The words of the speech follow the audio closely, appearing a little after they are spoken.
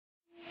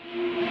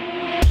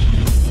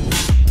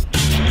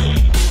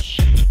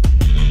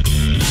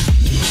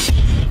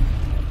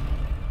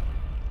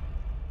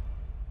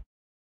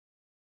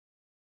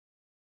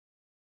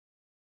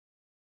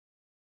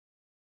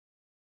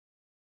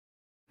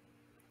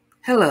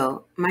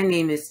Hello, my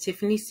name is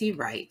Tiffany C.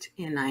 Wright,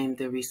 and I am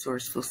the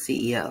Resourceful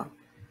CEO.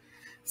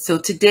 So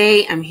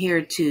today I'm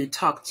here to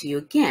talk to you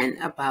again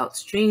about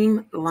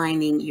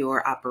streamlining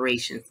your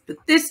operations. But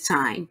this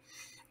time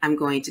I'm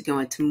going to go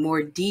into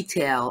more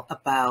detail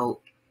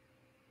about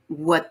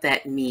what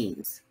that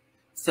means.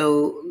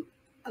 So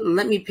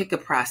let me pick a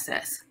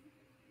process.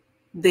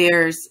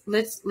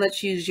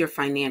 Let's use your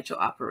financial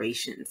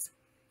operations.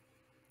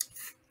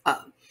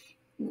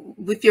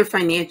 With your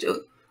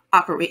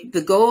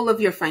the goal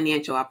of your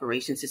financial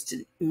operations is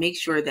to make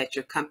sure that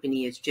your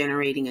company is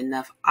generating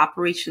enough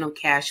operational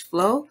cash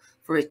flow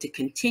for it to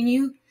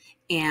continue.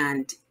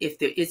 And if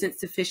there isn't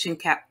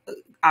sufficient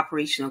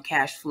operational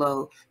cash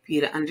flow for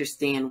you to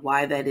understand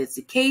why that is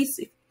the case,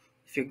 if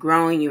you're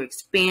growing, you're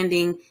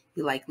expanding,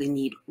 you likely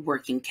need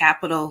working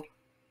capital,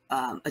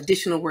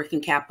 additional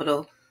working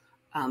capital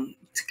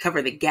to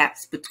cover the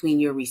gaps between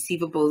your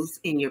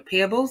receivables and your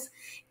payables.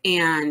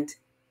 And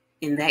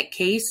in that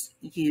case,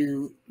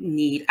 you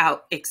need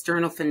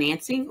external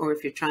financing, or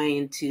if you're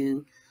trying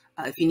to,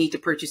 if you need to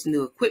purchase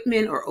new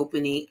equipment or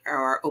opening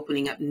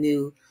up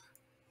new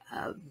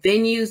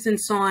venues and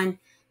so on,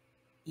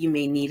 you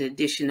may need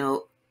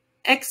additional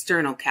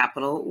external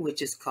capital,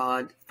 which is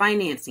called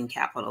financing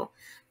capital.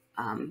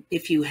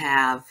 If you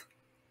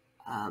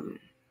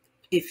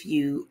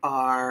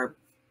are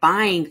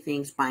buying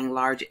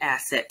large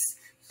assets,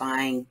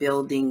 buying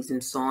buildings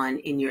and so on,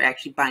 and you're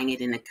actually buying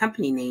it in a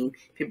company name.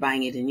 If you're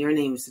buying it in your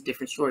name, it's a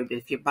different story. But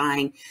if you're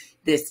buying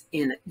this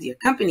in your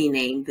company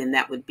name, then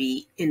that would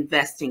be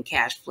investing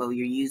cash flow.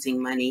 You're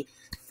using money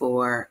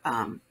for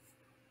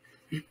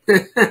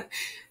you're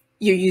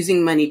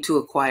using money to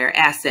acquire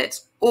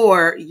assets,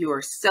 or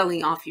you're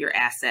selling off your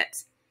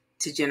assets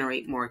to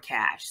generate more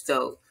cash.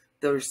 So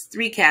there's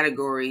three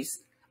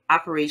categories: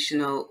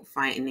 operational,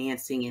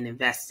 financing, and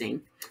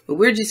investing. But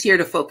we're just here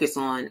to focus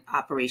on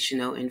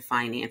operational and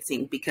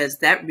financing because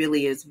that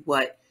really is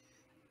what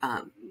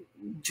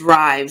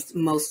drives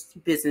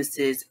most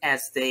businesses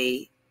as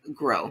they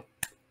grow.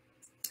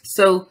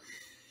 So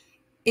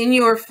in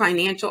your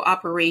financial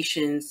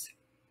operations,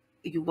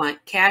 you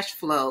want cash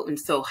flow. And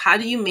so how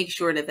do you make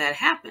sure that that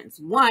happens?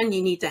 One,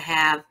 you need to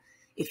have,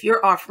 if you're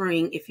a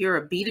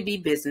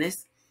B2B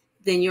business,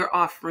 then you're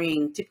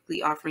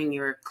typically offering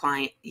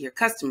your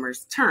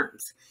customers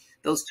terms.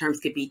 Those terms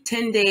could be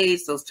 10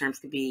 days, those terms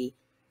could be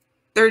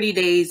 30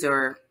 days,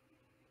 or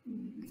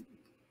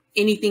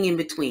anything in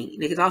between.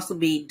 They could also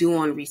be due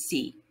on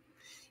receipt.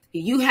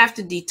 You have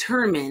to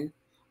determine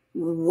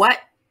what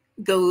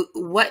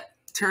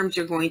terms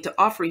you're going to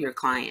offer your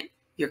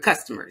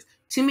customers.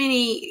 Too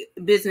many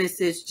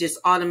businesses just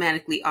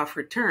automatically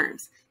offer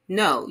terms.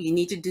 No, you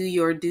need to do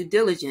your due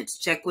diligence,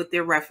 check with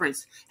their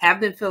reference,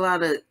 have them fill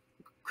out a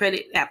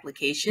credit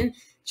application,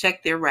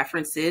 check their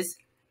references,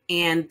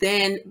 and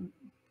then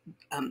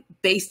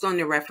based on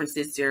their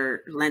references,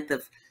 their length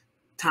of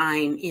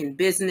time in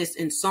business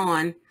and so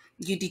on,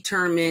 you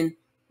determine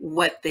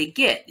what they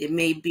get. It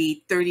may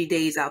be 30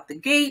 days out the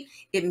gate.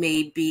 It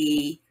may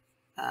be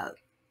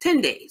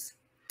 10 days.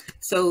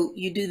 So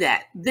you do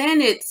that. Then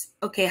it's,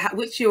 okay,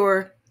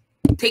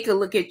 take a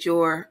look at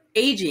your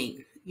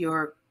aging,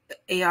 your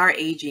AR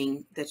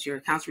aging, that's your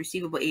accounts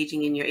receivable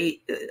aging, and your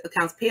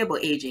accounts payable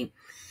aging.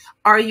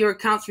 Are your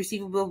accounts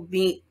receivable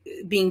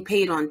being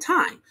paid on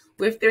time?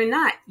 Well, if they're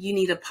not, you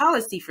need a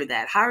policy for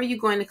that. How are you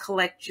going to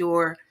collect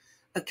your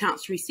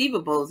accounts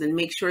receivables and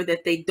make sure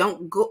that they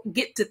don't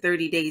get to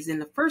 30 days in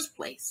the first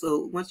place?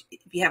 So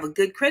if you have a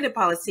good credit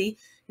policy,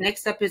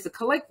 next up is a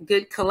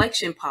good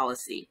collection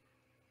policy.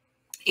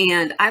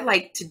 And I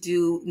like to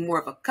do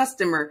more of a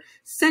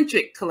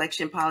customer-centric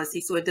collection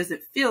policy, so it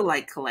doesn't feel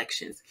like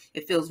collections.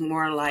 It feels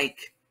more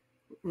like,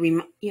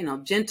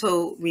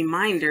 gentle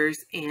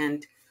reminders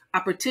and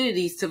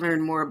opportunities to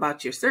learn more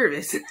about your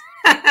service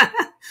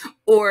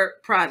or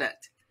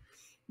product.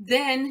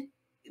 Then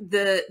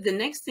the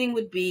next thing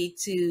would be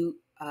to,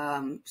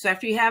 so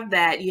after you have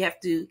that, you have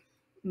to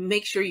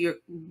make sure you're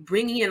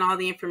bringing in all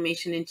the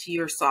information into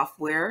your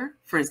software,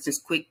 for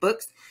instance,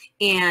 QuickBooks,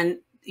 and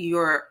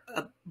your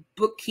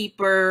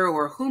bookkeeper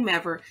or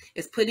whomever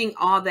is putting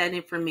all that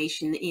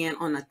information in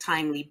on a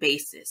timely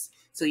basis.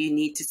 So you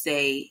need to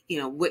say,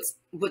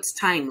 what's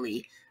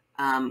timely,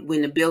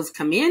 when the bills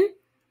come in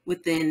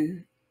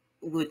within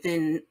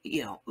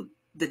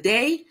the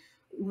day,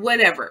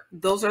 whatever.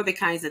 Those are the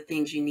kinds of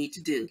things you need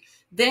to do.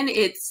 Then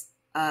it's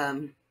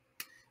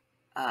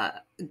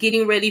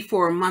getting ready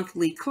for a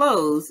monthly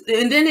close,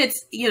 and then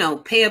it's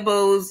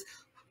payables,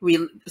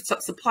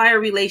 supplier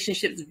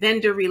relationships,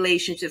 vendor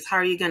relationships. How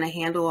are you going to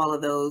handle all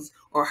of those,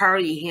 or how are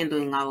you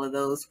handling all of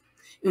those?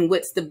 And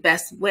what's the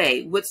best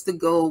way? What's the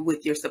goal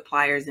with your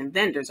suppliers and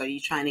vendors? Are you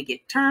trying to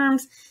get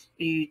terms?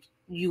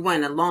 You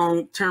want a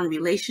long-term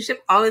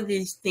relationship? All of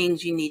these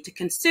things you need to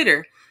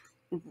consider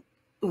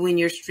when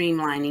you're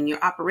streamlining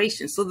your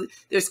operations. So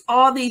there's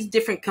all these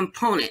different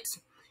components.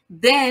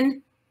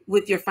 Then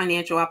with your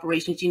financial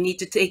operations, you need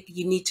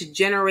to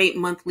generate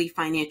monthly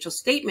financial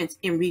statements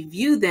and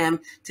review them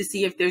to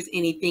see if there's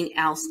anything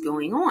else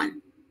going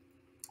on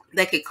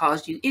that could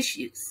cause you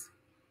issues.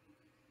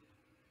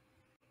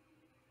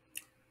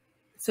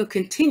 So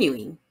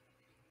continuing,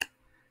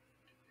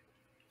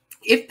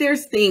 if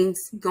there's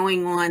things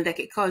going on that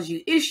could cause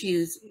you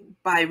issues,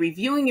 by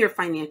reviewing your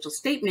financial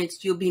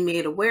statements, you'll be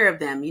made aware of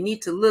them. You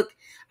need to look,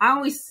 I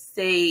always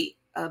say,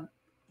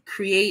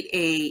 create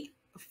a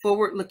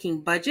forward-looking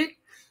budget,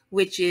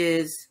 which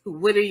is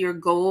what are your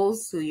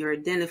goals? So you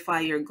identify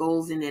your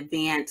goals in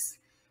advance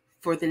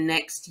for the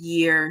next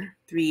year,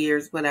 3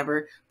 years,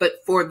 whatever.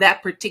 But for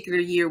that particular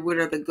year, what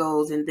are the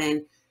goals? And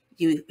then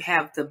you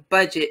have the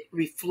budget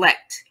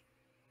reflect,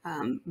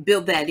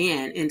 build that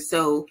in. And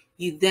so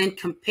you then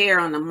compare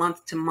on a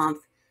month-to-month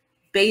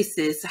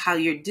basis how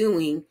you're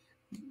doing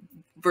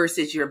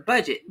versus your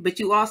budget. But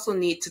you also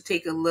need to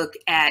take a look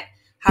at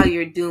how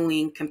you're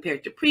doing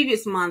compared to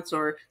previous months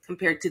or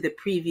compared to the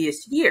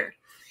previous year.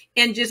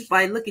 And just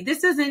by looking,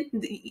 this isn't,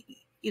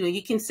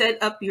 you can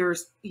set up your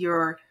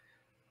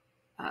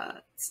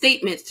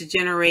statements to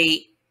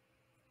generate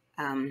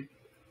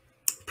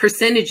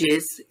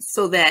percentages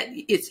so that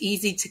it's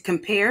easy to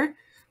compare.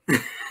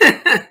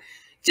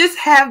 Just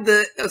have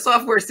the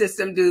software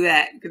system do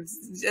that,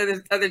 because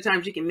other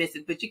times you can miss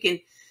it, but you can,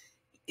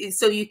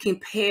 so you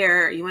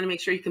compare, you want to make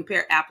sure you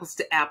compare apples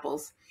to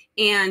apples,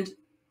 and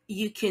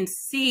you can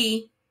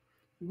see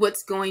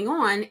what's going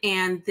on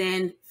and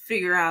then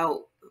figure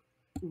out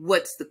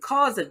what's the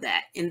cause of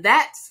that. And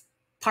that's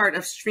part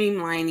of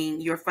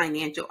streamlining your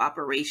financial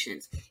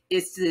operations,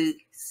 is to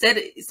set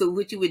it. So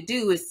what you would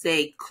do is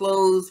say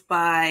close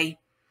by,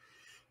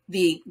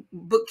 the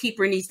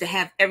bookkeeper needs to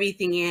have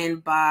everything in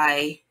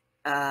by,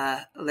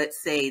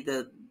 let's say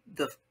the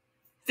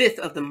 5th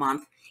of the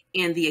month,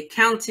 and the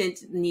accountant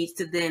needs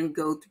to then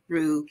go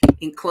through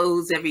and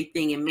close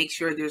everything and make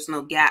sure there's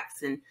no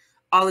gaps and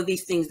all of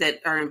these things that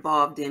are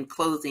involved in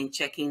closing,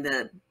 checking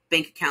the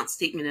bank account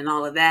statement and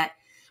all of that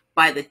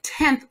by the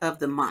 10th of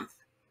the month.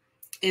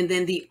 And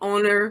then the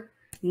owner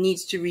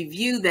needs to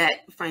review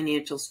that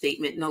financial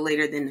statement no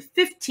later than the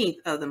 15th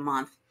of the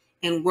month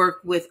and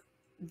work with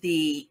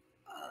the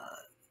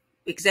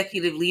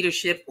executive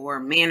leadership or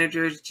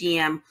managers,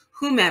 GM,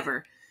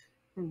 whomever,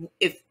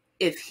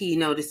 if he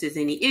notices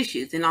any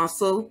issues. And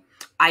also,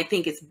 I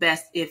think it's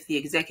best if the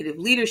executive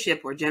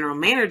leadership or general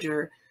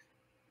manager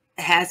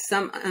has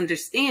some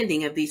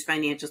understanding of these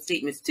financial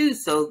statements too,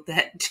 so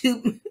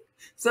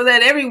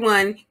that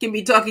everyone can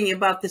be talking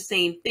about the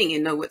same thing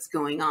and know what's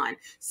going on.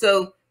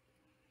 So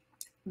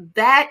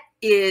that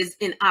is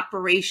an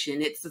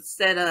operation. It's a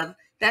set of,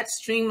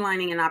 that's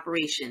streamlining an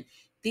operation.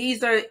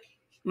 These are,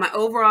 my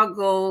overall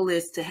goal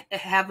is to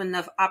have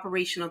enough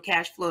operational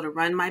cash flow to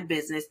run my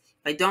business.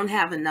 If I don't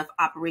have enough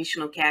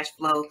operational cash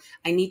flow,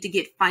 I need to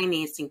get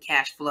financing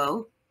cash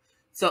flow.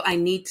 So I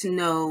need to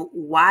know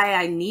why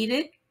I need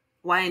it,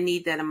 why I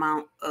need that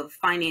amount of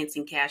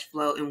financing cash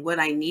flow and what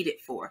I need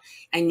it for.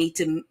 I need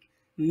to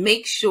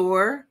make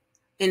sure,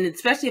 and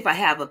especially if I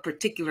have a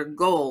particular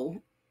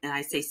goal, and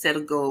I say set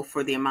a goal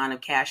for the amount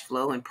of cash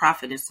flow and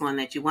profit and so on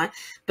that you want,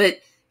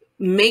 but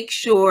make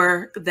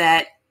sure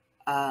that,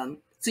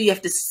 so you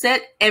have to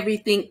set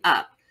everything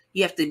up.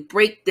 You have to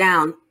break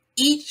down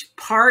each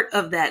part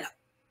of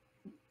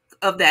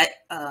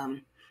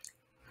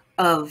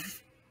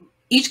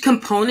each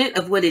component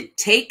of what it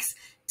takes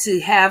to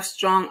have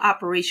strong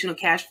operational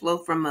cash flow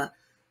from a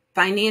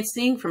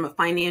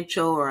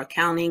financial or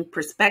accounting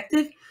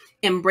perspective,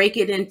 and break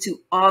it into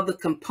all the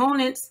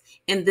components,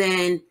 and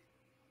then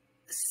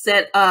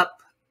set up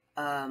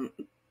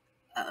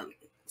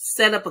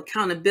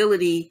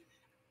accountability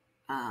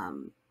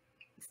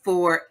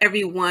for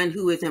everyone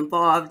who is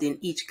involved in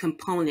each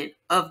component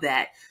of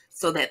that,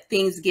 so that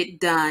things get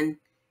done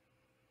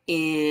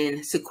in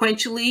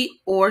sequentially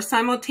or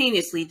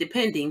simultaneously,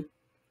 depending,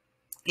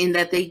 in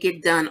that they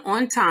get done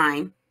on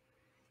time.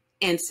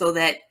 And so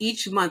that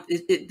each month,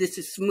 this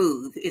is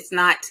smooth. It's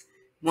not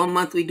one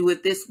month we do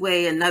it this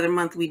way, another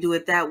month we do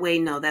it that way.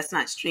 No, that's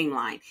not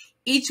streamlined.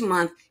 Each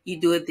month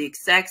you do it the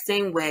exact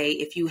same way.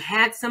 If you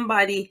had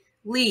somebody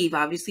leave,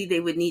 obviously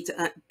they would need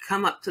to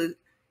come up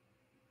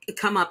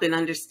and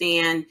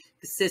understand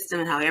the system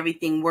and how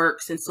everything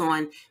works and so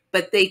on,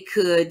 but they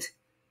could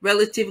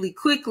relatively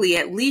quickly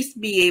at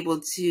least be able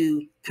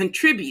to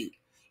contribute.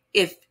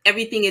 If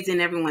everything is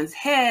in everyone's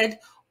head,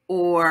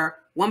 or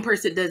one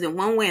person does it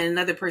one way and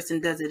another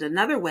person does it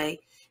another way,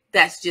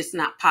 that's just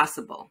not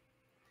possible.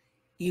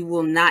 You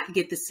will not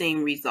get the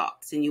same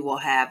results and you will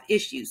have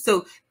issues.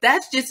 So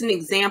that's just an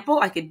example.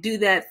 I could do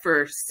that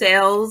for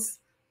sales.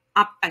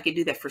 I could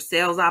do that for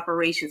sales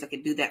operations. I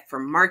could do that for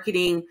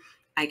marketing.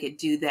 I could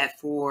do that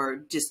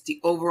for just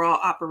the overall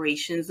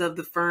operations of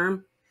the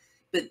firm.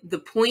 But the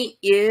point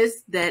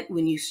is that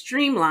when you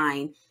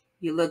streamline,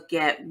 you look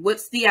at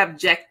what's the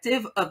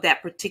objective of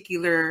that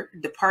particular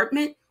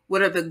department.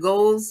 What are the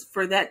goals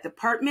for that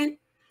department?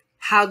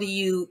 How do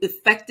you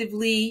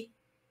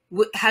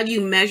how do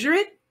you measure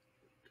it?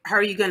 How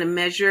are you going to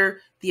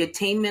measure the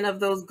attainment of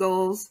those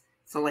goals?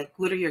 So like,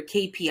 what are your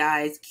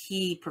KPIs,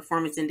 key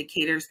performance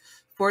indicators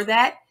for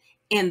that?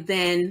 And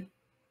then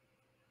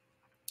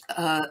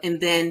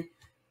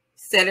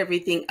set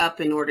everything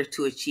up in order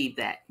to achieve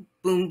that.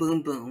 Boom,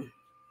 boom, boom.